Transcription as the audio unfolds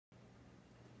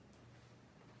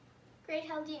Great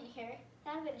Haldine here.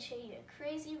 Now I'm going to show you a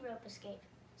crazy rope escape.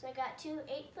 So I got two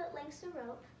 8-foot lengths of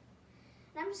rope,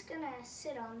 and I'm just going to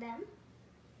sit on them.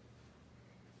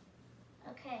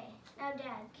 Okay, now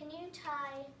Dad, can you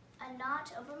tie a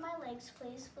knot over my legs,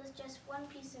 please, with just one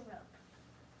piece of rope?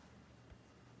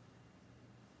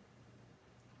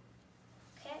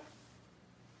 Okay.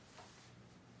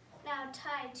 Now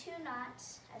tie 2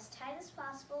 knots as tight as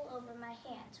possible over my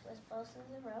hands with both of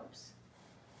the ropes.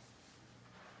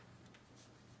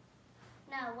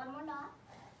 Now one more knot.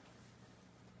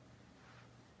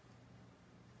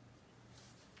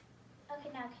 Okay,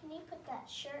 now can you put that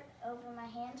shirt over my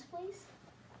hands, please?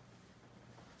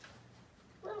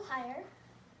 A little higher.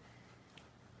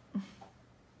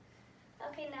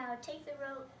 Okay, now take the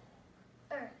rope,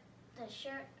 or the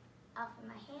shirt off of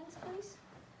my hands, please.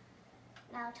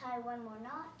 Now tie one more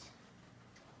knot,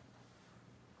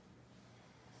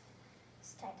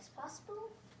 as tight as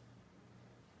possible.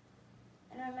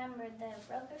 And remember,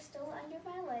 the rope is still under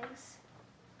my legs.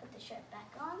 Put the shirt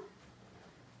back on.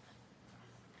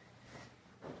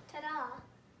 Ta-da!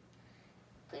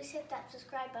 Please hit that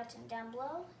subscribe button down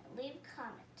below and leave a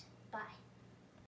comment. Bye.